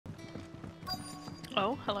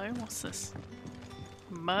Oh, hello. What's this?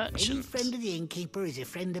 Any Merchant. friend of the innkeeper is a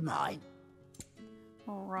friend of mine.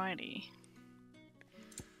 Alrighty.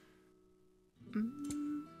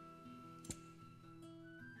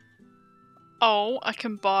 Oh, I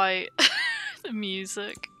can buy the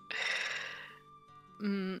music.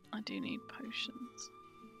 I do need potions.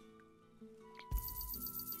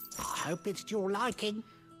 I hope it's to your liking.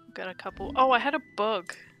 Got a couple. Oh, I had a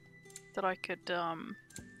bug that I could,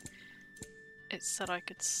 it said I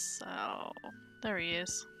could sell. There he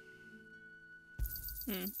is.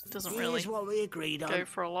 Doesn't really Here's what we agreed go on.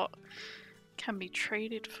 for a lot. Can be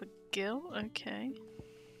traded for gil. Okay.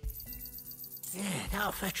 Yeah,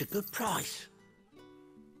 that'll fetch a good price.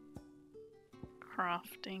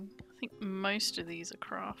 Crafting. I think most of these are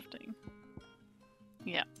crafting.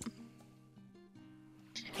 Yeah.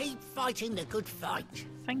 Keep fighting the good fight.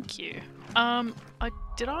 Thank you. I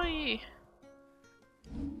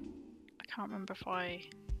can't remember if I...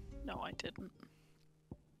 No, I didn't.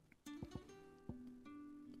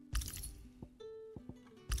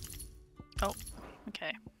 Oh,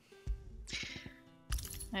 okay.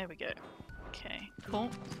 There we go. Okay, cool.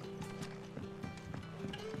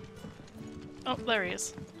 Oh, there he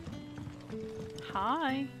is.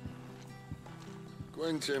 Hi.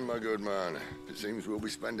 Quentin, my good man. It seems we'll be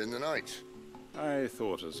spending the night. I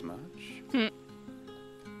thought as much.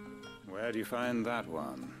 Where do you find that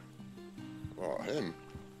one? What, him?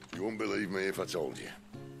 You wouldn't believe me if I told you.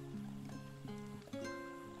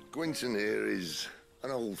 Quentin here is an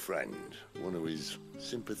old friend, one who is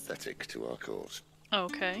sympathetic to our cause.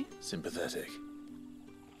 Okay. Sympathetic.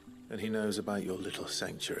 And he knows about your little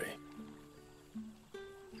sanctuary.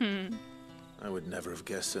 I would never have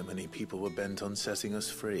guessed so many people were bent on setting us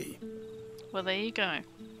free. Well, there you go.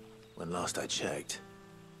 When last I checked,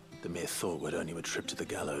 the mere thought would earn you a trip to the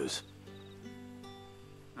gallows.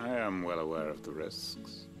 I am well aware of the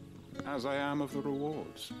risks, as I am of the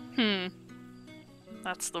rewards.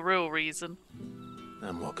 That's the real reason.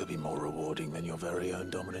 And what could be more rewarding than your very own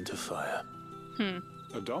dominant of fire?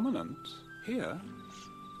 A dominant? Here?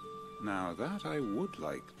 Now that I would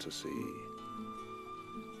like to see.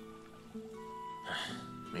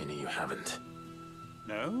 Meaning you haven't.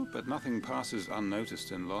 No, but nothing passes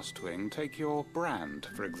unnoticed in Lostwing. Take your brand,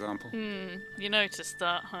 for example. You noticed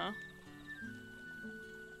that, huh?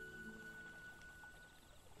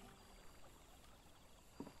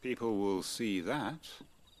 People will see that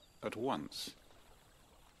at once.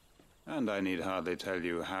 And I need hardly tell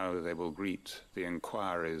you how they will greet the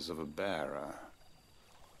inquiries of a bearer.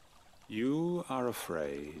 You are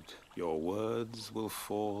afraid your words will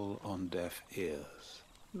fall on deaf ears.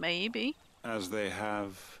 Maybe. As they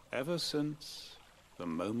have ever since the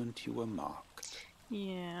moment you were marked.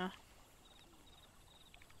 Yeah.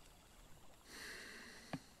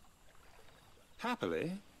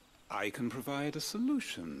 Happily, I can provide a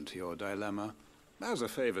solution to your dilemma. As a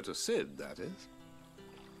favor to Sid, that is.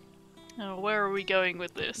 Oh, where are we going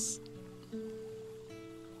with this?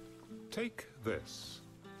 Take this.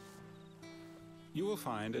 You will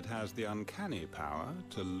find it has the uncanny power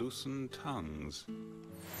to loosen tongues.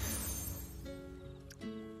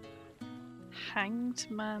 Hanged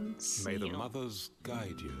man seal. May the mothers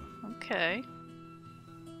guide you. Okay.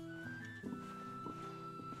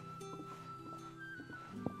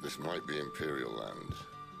 This might be Imperial land,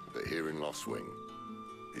 but here in Lostwing,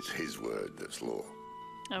 it's his word that's law.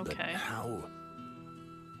 Okay. But how?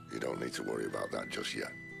 You don't need to worry about that just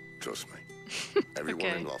yet. Trust me. Everyone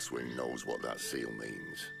in Lostwing knows what that seal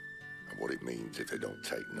means, and what it means if they don't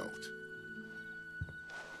take note.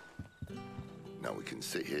 Now we can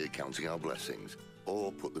sit here counting our blessings,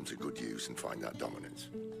 or put them to good use and find that dominance.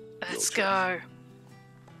 Let's Your go. choice.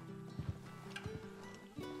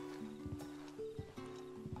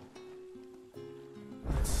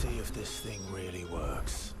 Let's see if this thing really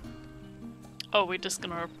works. Oh, we're just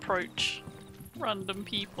gonna approach random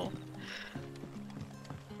people.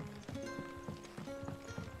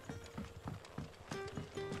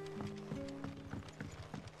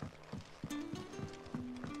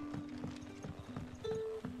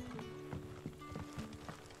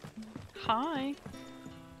 Hi.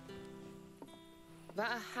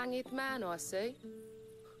 That a hanged man I see?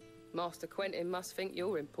 Master Quentin must think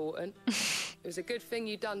you're important. It was a good thing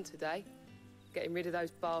you done today, getting rid of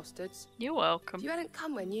those bastards. You're welcome. If you hadn't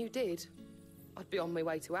come when you did, I'd be on my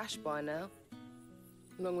way to Ash by now,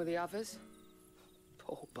 along with the others.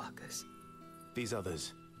 Poor buggers. These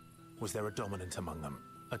others, was there a dominant among them?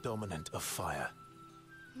 A dominant of fire?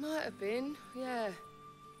 Might have been, yeah.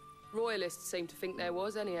 Royalists seem to think there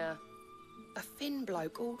was, anyhow. A thin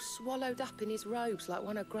bloke all swallowed up in his robes like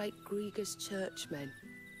one of Great Grieger's churchmen.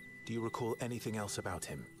 Do you recall anything else about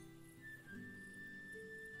him?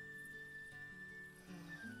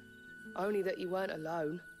 Only that he weren't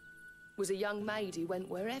alone. Was a young maid who went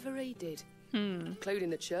wherever he did, including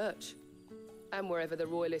the church, and wherever the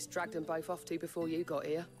royalists dragged them both off to before you got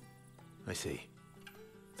here. I see.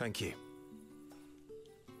 Thank you.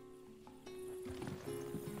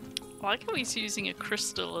 I like how he's using a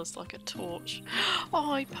crystal as like a torch.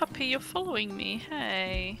 Oh, puppy, you're following me.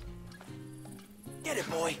 Hey. Get it,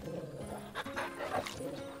 boy.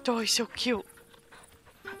 Oh, he's so cute.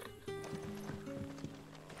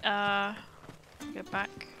 Go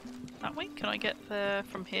back that way. Can I get there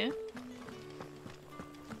from here?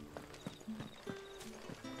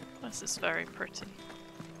 This is very pretty.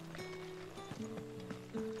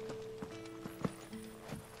 And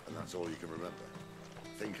that's all you can remember.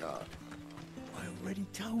 Think hard. I already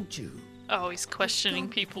told you. Oh, he's questioning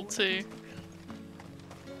people too.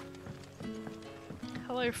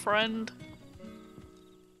 Hello, friend.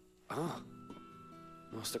 Ah,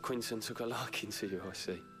 Master Quinton took a liking to you, I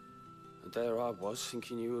see. And there I was,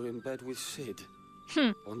 thinking you were in bed with Sid.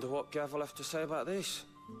 Wonder what Gav will have to say about this.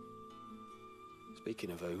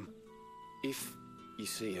 Speaking of whom, if you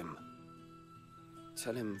see him,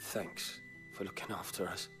 tell him thanks for looking after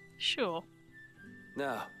us. Sure.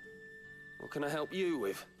 Now, what can I help you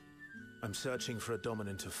with? I'm searching for a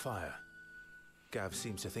dominant of fire. Gav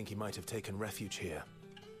seems to think he might have taken refuge here.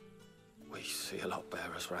 We see a lot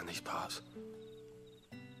bearers around these parts.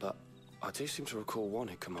 But I do seem to recall one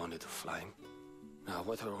who commanded the flame. Now,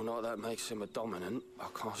 whether or not that makes him a dominant, I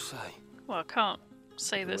can't say. Well, I can't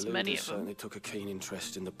say there's Well, many Luda of them. certainly took a keen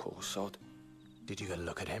interest in the poor sod. Did you get a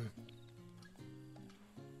look at him?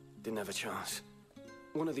 Didn't have a chance.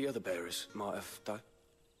 One of the other bearers might have, though.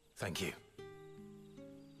 Thank you.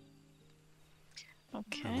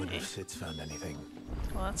 Okay. I wonder if Sid's found anything.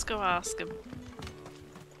 Well, let's go ask him.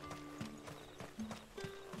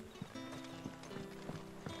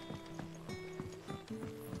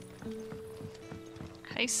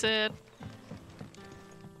 Hey, Sid.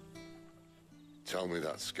 Tell me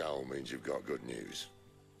that scowl means you've got good news.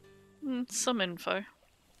 Some info.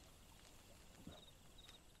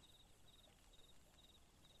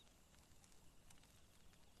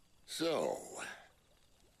 So,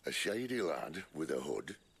 a shady lad with a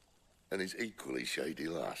hood and his equally shady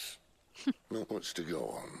lass. Not much to go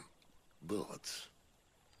on, But...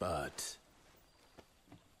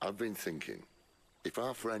 I've been thinking, if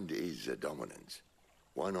our friend is a dominant,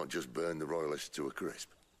 why not just burn the royalists to a crisp?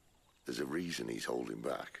 There's a reason he's holding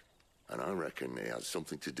back, and I reckon it has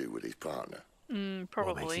something to do with his partner.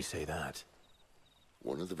 Probably. What makes you say that?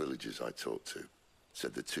 One of the villagers I talked to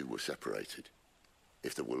said the two were separated.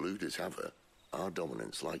 If the Waluders have her, our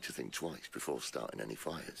dominants like to think twice before starting any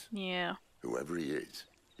fires. Yeah. Whoever he is,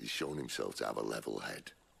 he's shown himself to have a level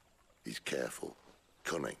head. He's careful,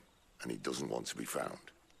 cunning, and he doesn't want to be found.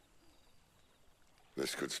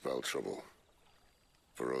 This could spell trouble.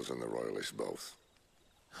 For us and the Royalists both.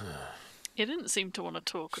 He didn't seem to want to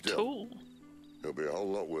talk at Still. all. It'll be a whole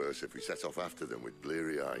lot worse if we set off after them with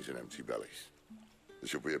bleary eyes and empty bellies. There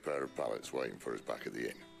should be a pair of pallets waiting for us back at the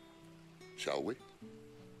inn. Shall we?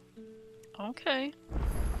 Okay.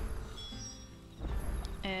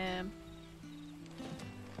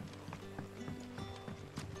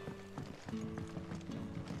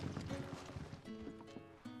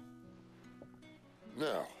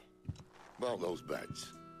 Now, about those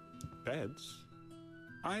beds. Beds?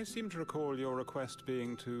 I seem to recall your request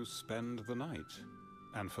being to spend the night.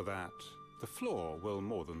 And for that, the floor will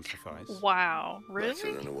more than suffice. Wow, really?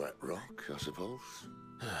 Better than a wet rock, I suppose.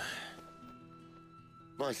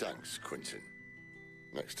 My thanks, Quinton.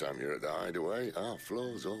 Next time you're at the hideaway, our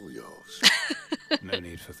floor's all yours. No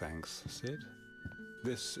need for thanks, Sid.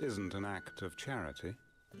 This isn't an act of charity.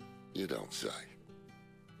 You don't say.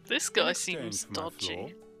 This In guy exchange seems for my dodgy. floor,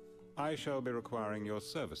 I shall be requiring your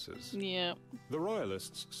services. Yeah. The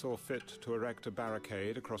Royalists saw fit to erect a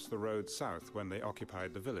barricade across the road south when they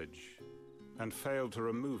occupied the village, and failed to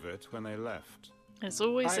remove it when they left. There's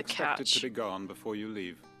always I a expect it catch. to be gone before you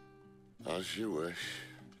leave. As you wish.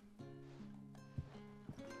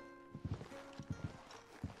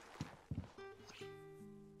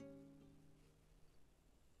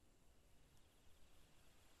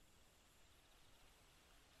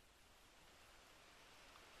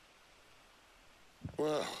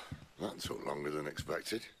 Well, that took longer than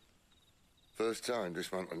expected. First time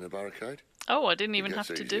dismantling the barricade? Oh, I didn't even It have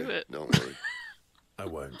gets to do easier, it. Don't worry. I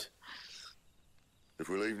won't. If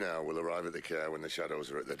we leave now, we'll arrive at the care when the shadows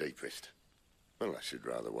are at their deepest. Unless you'd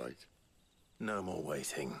rather wait. No more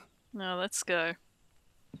waiting. No, let's go.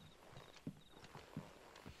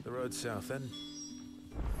 The road south then?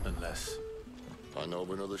 Unless us. I know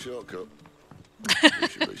of another shortcut. You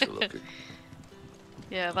should be so lucky.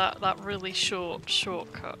 Yeah, that really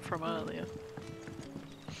shortcut from earlier.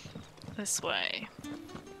 This way.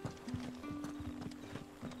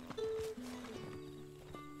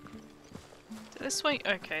 This way?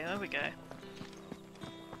 Okay, there we go.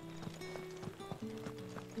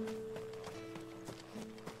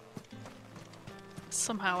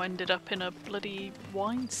 Somehow ended up in a bloody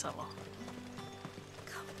wine cellar.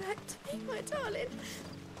 Come back to me, my darling.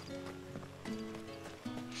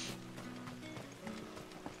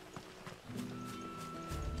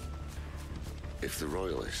 If the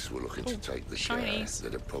Royalists were looking to take the shinies. care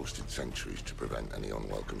that had posted sentries to prevent any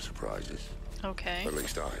unwelcome surprises, Okay. at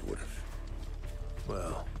least I would have.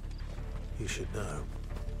 Well, you should know.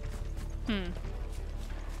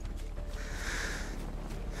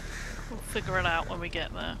 We'll figure it out when we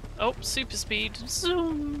get there. Oh, super speed.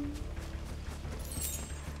 Zoom!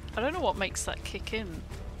 I don't know what makes that kick in.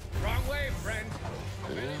 Wrong way, friend.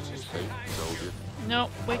 Soldier. No,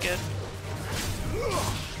 we're good.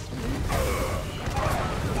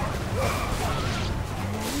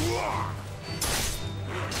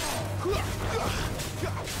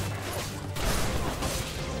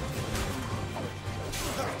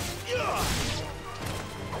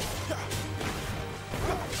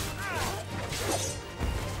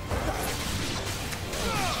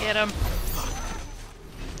 Get him.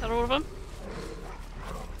 Is that all of them?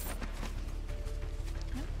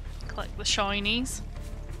 Collect the shinies.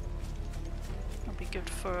 That'll be good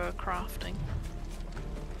for crafting.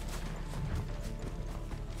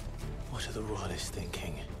 What are the Royalists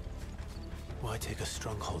thinking? Why take a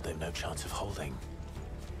stronghold they've no chance of holding?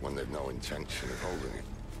 When they've no intention of holding it.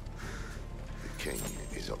 The king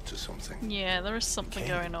is up to something. Yeah, there is something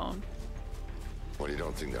Okay. going on. Well, you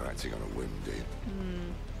don't think they're acting on a whim, do you?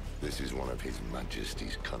 This is one of His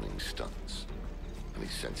Majesty's cunning stunts, and he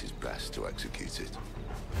sent his best to execute it.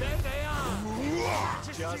 There they are.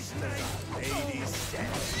 Just as our lady said.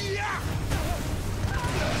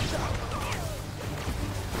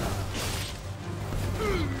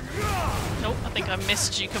 Nope, I think I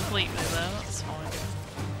missed you completely there. That's fine.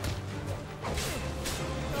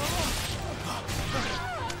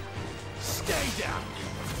 Stay down.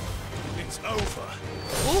 It's over.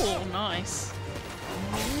 Oh, nice.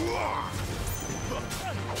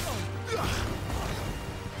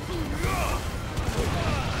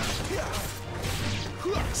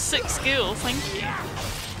 6 skills, thank you.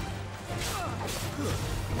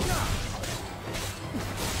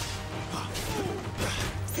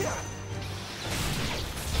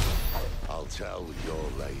 I'll tell your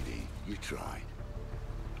lady you tried.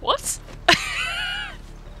 What?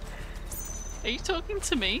 Are you talking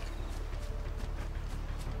to me?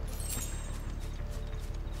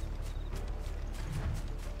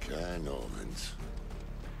 Care Normans.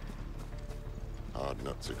 Hard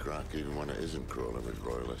nut to crack even when it isn't crawling with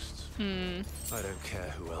Royalists. I don't care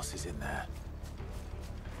who else is in there.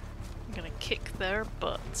 I'm gonna kick their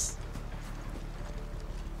butts.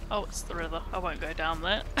 Oh, it's the river. I won't go down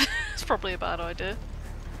there. It's probably a bad idea.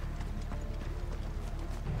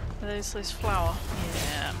 There's this flower.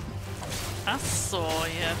 Yeah. I saw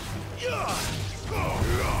you.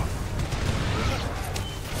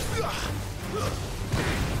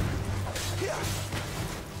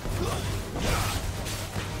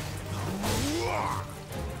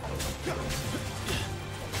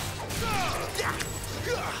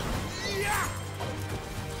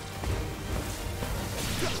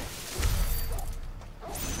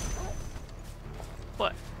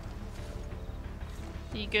 What?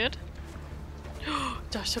 You good?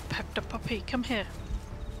 That's a pepped puppy. Come here.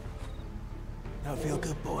 Now feel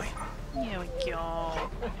good, boy. Here we go.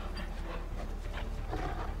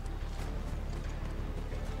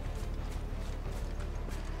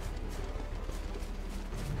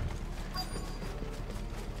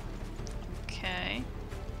 Okay.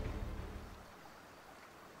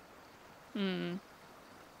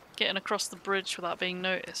 Getting across the bridge without being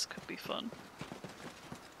noticed could be fun.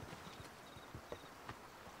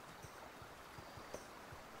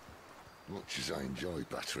 Much as I enjoy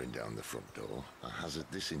battering down the front door, I hazard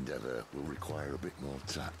this endeavour will require a bit more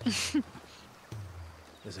tact.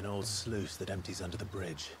 There's an old sluice that empties under the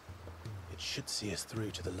bridge. It should see us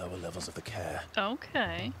through to the lower levels of the care.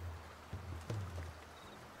 Okay.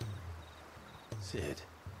 Sid.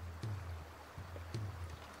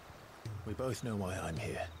 We both know why I'm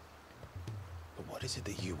here. But what is it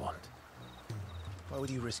that you want? Why would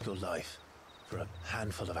you risk your life for a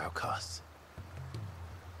handful of outcasts?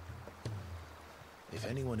 If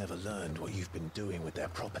anyone ever learned what you've been doing with their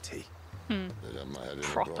property, They'd have my head in a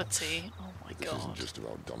box. Property. Oh my This god. isn't just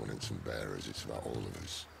about dominance and bearers, it's about all of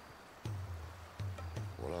us.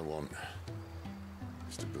 What I want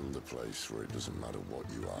is to build a place where it doesn't matter what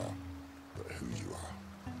you are, but who you are.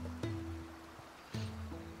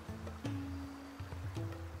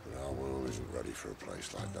 But our world isn't ready for a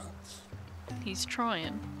place like that. He's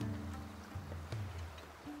trying.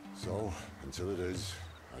 So, until it is,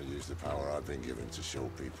 I use the power I've been given to show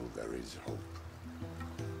people there is hope.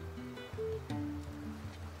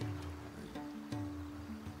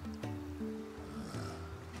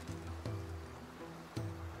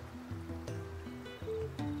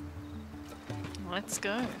 Let's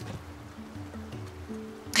go.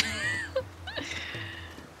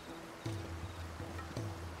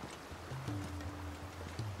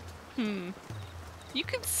 You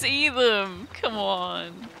can see them. Come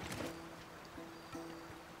on.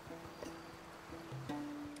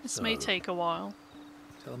 This may So- take a while.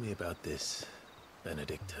 Tell me about this,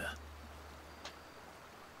 Benedicta.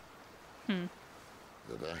 The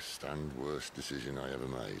best and worst decision I ever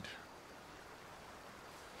made.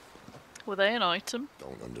 Were they an item?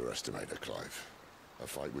 Don't underestimate her, Clive. A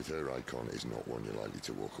fight with her icon is not one you're likely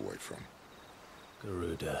to walk away from.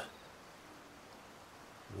 Garuda.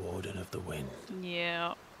 Warden of the Wind.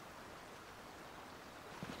 Yeah.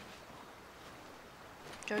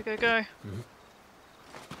 Go, go, go. Go.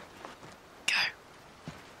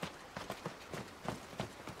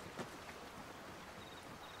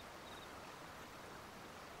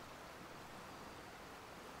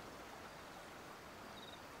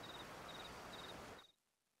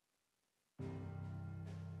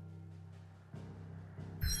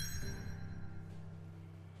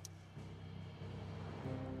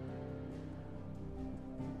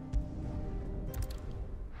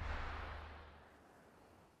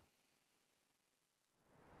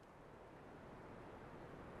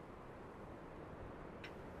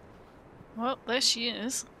 Well, there she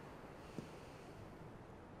is.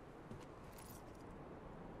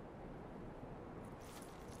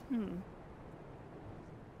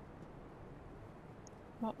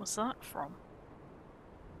 What was that from?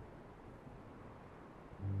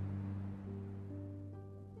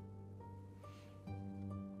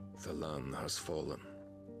 The land has fallen.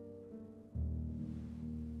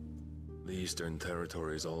 The Eastern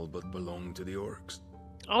territories all but belong to the orcs.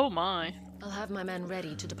 Oh my. I'll have my men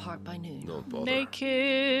ready to depart by noon. Don't bother.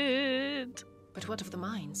 Naked. But what of the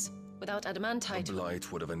mines? Without The adamantite...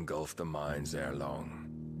 blight would have engulfed the mines ere long.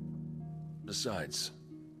 Besides,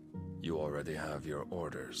 you already have your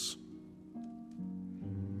orders.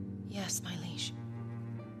 Yes, my liege.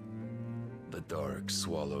 The dark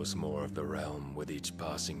swallows more of the realm with each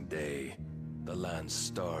passing day. The land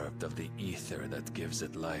starved of the ether that gives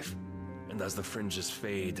it life. And as the fringes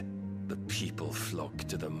fade, the people flock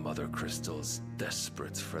to the mother crystals,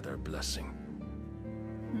 desperate for their blessing.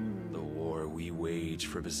 The war we wage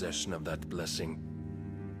for possession of that blessing,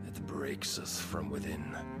 it breaks us from within,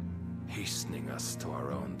 hastening us to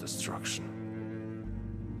our own destruction.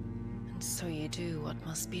 And so you do what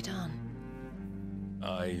must be done.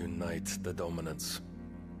 I unite the dominants,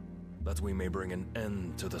 that we may bring an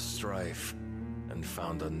end to the strife, and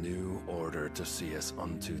found a new order to see us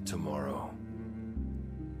unto tomorrow.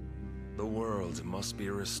 The world must be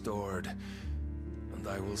restored, and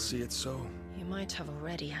I will see it so. You might have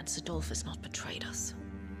already had Zidolphus not betrayed us.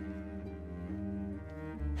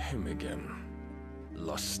 Him again.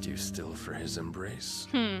 Lust you still for his embrace?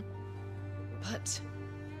 But...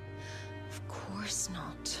 of course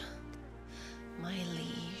not. My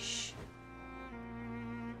liege.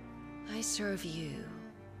 I serve you,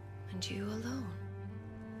 and you alone.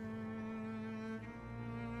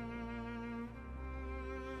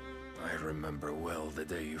 I remember well the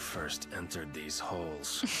day you first entered these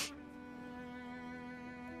halls.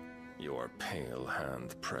 Your pale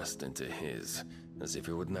hand pressed into his, as if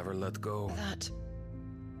it would never let go.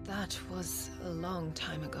 That was a long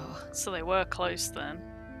time ago. So they were close then.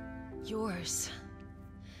 Yours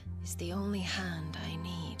is the only hand I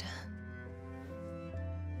need.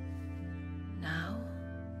 Now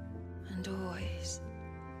and always.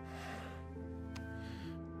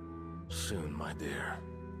 Soon, my dear.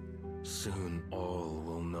 Soon all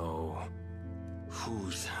will know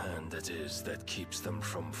whose hand it is that keeps them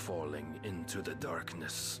from falling into the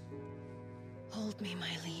darkness. Hold me, my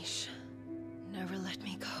liege. Never let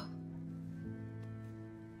me go.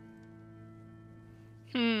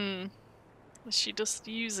 Is she just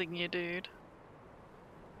using you, dude?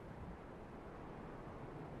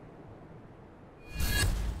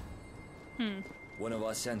 One of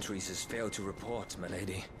our sentries has failed to report, my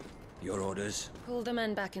lady. Your orders? Pull the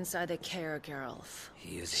men back inside the care, Geralf.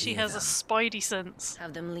 She has a spidey sense.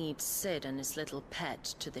 Have them lead Sid and his little pet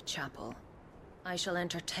to the chapel. I shall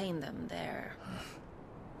entertain them there.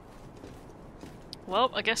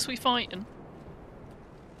 Well, I guess we fighting.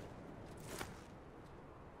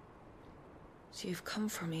 So you've come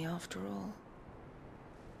for me after all.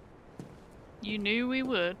 You knew we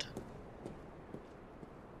would.